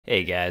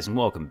Hey guys, and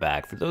welcome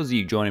back. For those of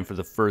you joining for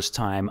the first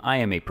time, I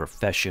am a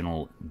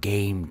professional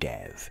game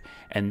dev,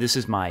 and this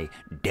is my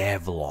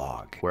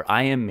devlog, where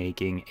I am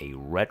making a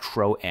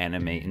retro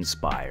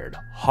anime-inspired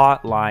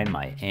Hotline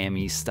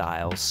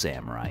Miami-style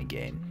samurai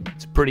game.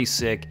 It's pretty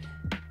sick,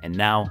 and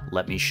now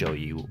let me show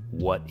you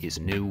what is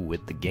new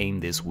with the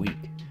game this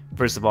week.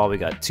 First of all, we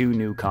got two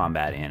new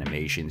combat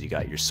animations. You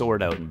got your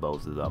sword out in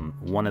both of them.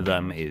 One of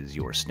them is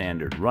your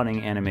standard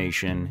running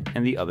animation,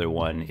 and the other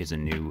one is a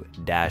new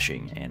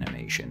dashing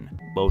animation.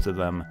 Both of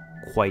them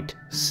quite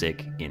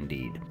sick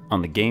indeed.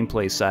 On the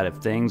gameplay side of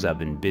things, I've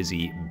been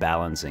busy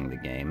balancing the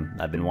game.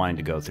 I've been wanting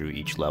to go through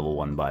each level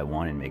one by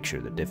one and make sure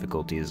the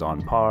difficulty is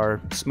on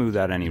par, smooth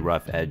out any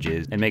rough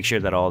edges, and make sure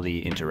that all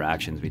the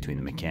interactions between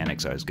the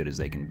mechanics are as good as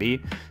they can be.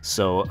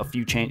 So a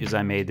few changes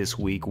I made this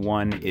week.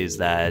 One is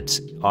that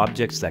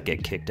objects that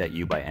get kicked at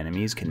you by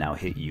enemies can now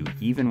hit you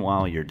even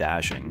while you're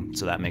dashing.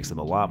 So that makes them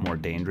a lot more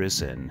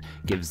dangerous and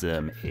gives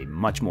them a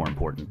much more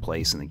important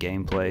place in the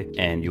gameplay.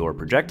 And your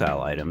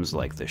projectile items,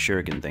 like the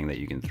shuriken thing that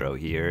you can throw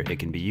here, it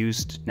can be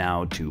used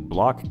now to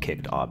block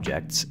kicked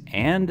objects,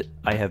 and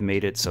I have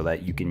made it so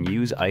that you can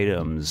use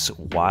items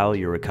while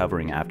you're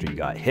recovering after you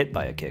got hit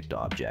by a kicked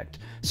object,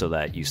 so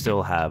that you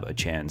still have a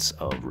chance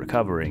of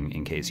recovering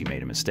in case you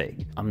made a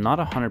mistake. I'm not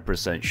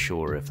 100%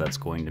 sure if that's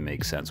going to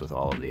make sense with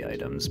all of the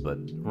items, but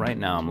right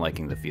now I'm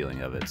liking the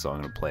feeling of it, so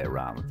I'm going to play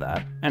around with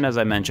that. And as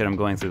I mentioned, I'm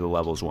going through the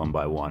levels one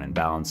by one and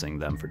balancing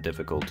them for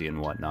difficulty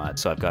and whatnot,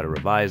 so I've got a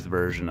revised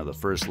version of the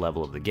first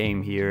level of the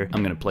game here.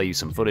 I'm going to play you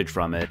some footage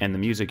from it, and the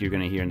music you're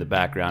going to hear in the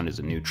background is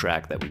a new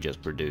track that we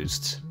just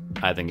produced.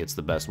 I think it's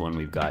the best one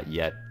we've got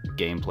yet.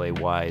 Gameplay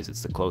wise,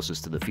 it's the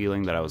closest to the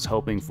feeling that I was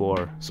hoping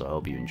for, so I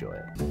hope you enjoy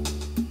it.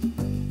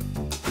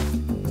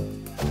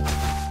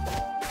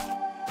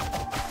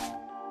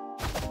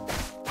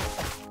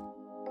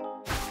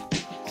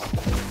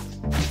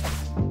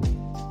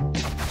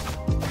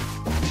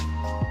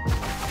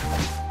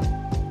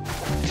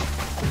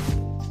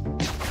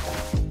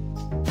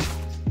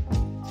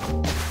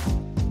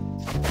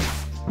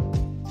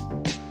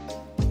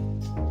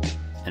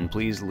 And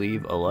please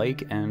leave a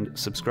like and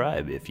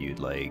subscribe if you'd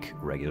like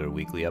regular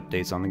weekly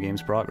updates on the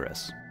game's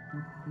progress.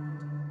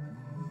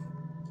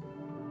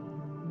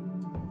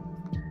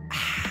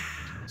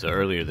 So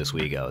earlier this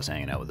week I was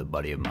hanging out with a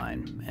buddy of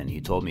mine, and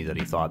he told me that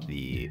he thought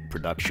the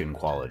production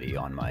quality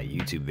on my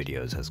YouTube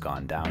videos has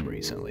gone down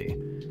recently.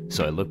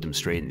 So I looked him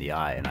straight in the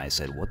eye and I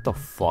said, "What the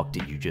fuck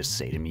did you just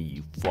say to me,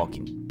 you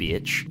fucking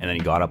bitch?" And then he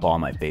got up all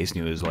in my face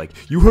and he was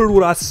like, "You heard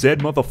what I said,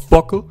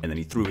 motherfucker?" And then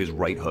he threw his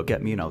right hook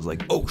at me and I was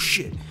like, "Oh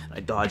shit." I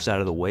dodged out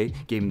of the way,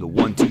 gave him the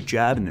 1-2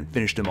 jab, and then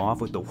finished him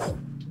off with the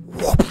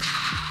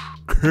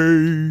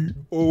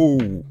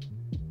KO.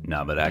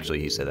 No, but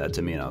actually he said that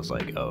to me and I was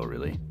like, oh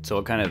really? So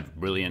what kind of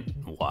brilliant,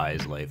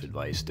 wise life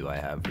advice do I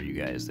have for you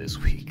guys this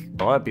week?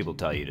 A lot of people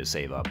tell you to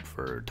save up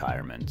for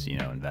retirement, you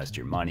know, invest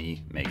your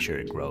money, make sure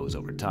it grows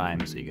over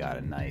time so you got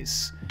a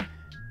nice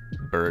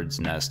bird's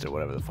nest or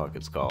whatever the fuck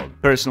it's called.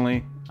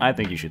 Personally, I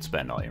think you should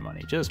spend all your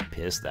money. Just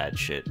piss that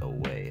shit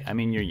away. I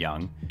mean, you're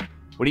young.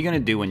 What are you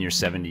going to do when you're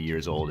 70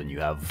 years old and you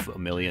have $1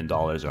 million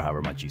or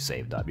however much you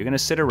saved up? You're going to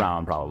sit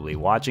around probably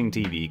watching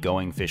TV,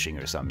 going fishing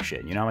or some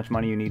shit. You know how much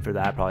money you need for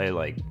that? Probably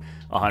like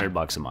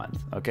 $100 a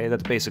month. Okay,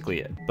 that's basically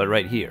it. But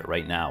right here,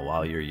 right now,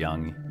 while you're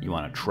young, you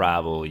want to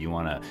travel, you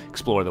want to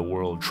explore the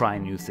world, try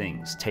new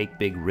things, take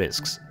big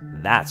risks.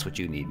 That's what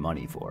you need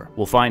money for.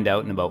 We'll find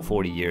out in about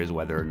 40 years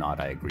whether or not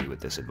I agree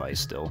with this advice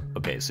still.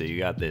 Okay, so you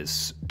got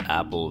this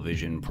Apple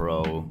Vision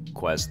Pro,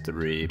 Quest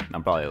 3.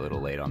 I'm probably a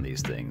little late on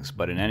these things,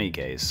 but in any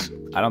case,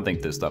 I don't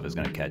think this stuff is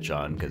going to catch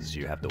on because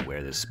you have to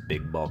wear this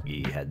big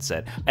bulky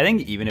headset. I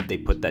think even if they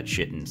put that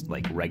shit in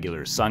like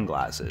regular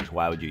sunglasses,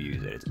 why would you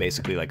use it? It's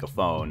basically like a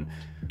phone,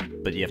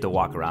 but you have to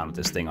walk around with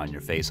this thing on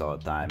your face all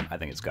the time. I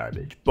think it's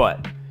garbage.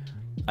 But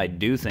I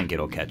do think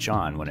it'll catch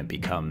on when it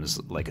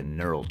becomes like a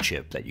neural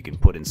chip that you can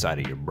put inside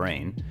of your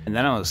brain. And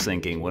then I was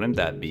thinking, wouldn't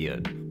that be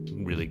a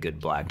really good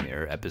Black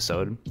Mirror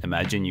episode?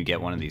 Imagine you get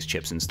one of these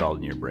chips installed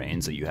in your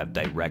brain so you have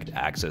direct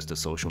access to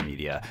social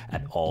media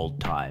at all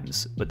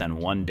times, but then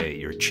one day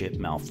your chip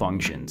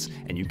malfunctions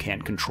and you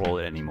can't control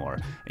it anymore,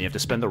 and you have to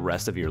spend the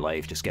rest of your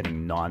life just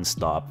getting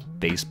non-stop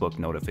Facebook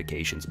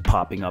notifications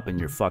popping up in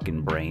your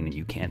fucking brain and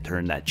you can't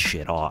turn that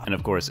shit off. And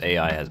of course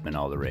AI has been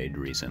all the rage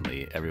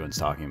recently. Everyone's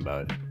talking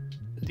about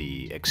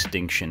the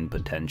extinction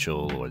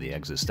potential or the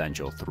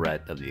existential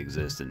threat of the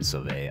existence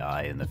of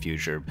AI in the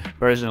future.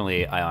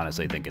 Personally, I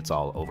honestly think it's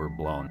all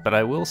overblown. But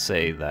I will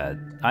say that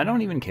I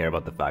don't even care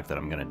about the fact that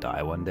I'm gonna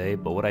die one day,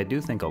 but what I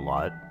do think a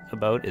lot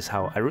about is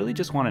how I really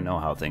just want to know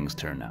how things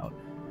turn out.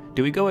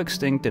 Do we go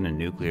extinct in a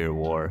nuclear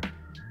war?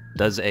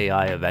 Does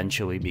AI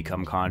eventually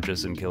become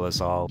conscious and kill us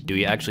all? Do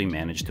we actually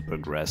manage to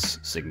progress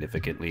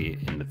significantly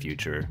in the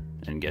future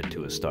and get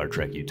to a Star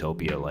Trek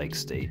Utopia-like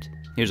state?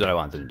 Here's what I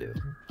want them to do.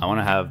 I want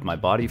to have my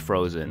body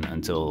frozen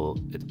until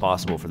it's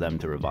possible for them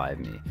to revive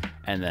me.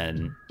 And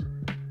then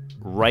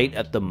right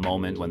at the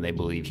moment when they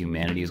believe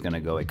humanity is going to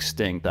go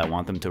extinct, I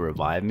want them to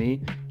revive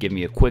me, give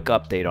me a quick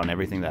update on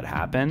everything that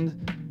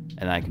happened,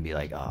 and I can be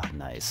like, oh,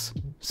 nice.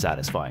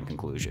 satisfying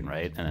conclusion,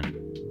 right? And then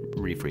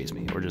refreeze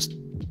me, or just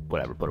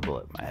whatever, put a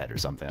bullet in my head or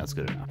something. That's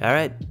good enough. All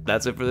right,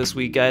 that's it for this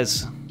week,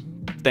 guys.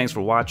 Thanks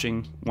for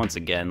watching. Once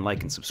again,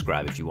 like and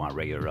subscribe if you want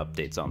regular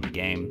updates on the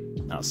game.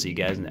 And I'll see you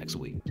guys next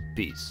week.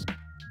 Peace.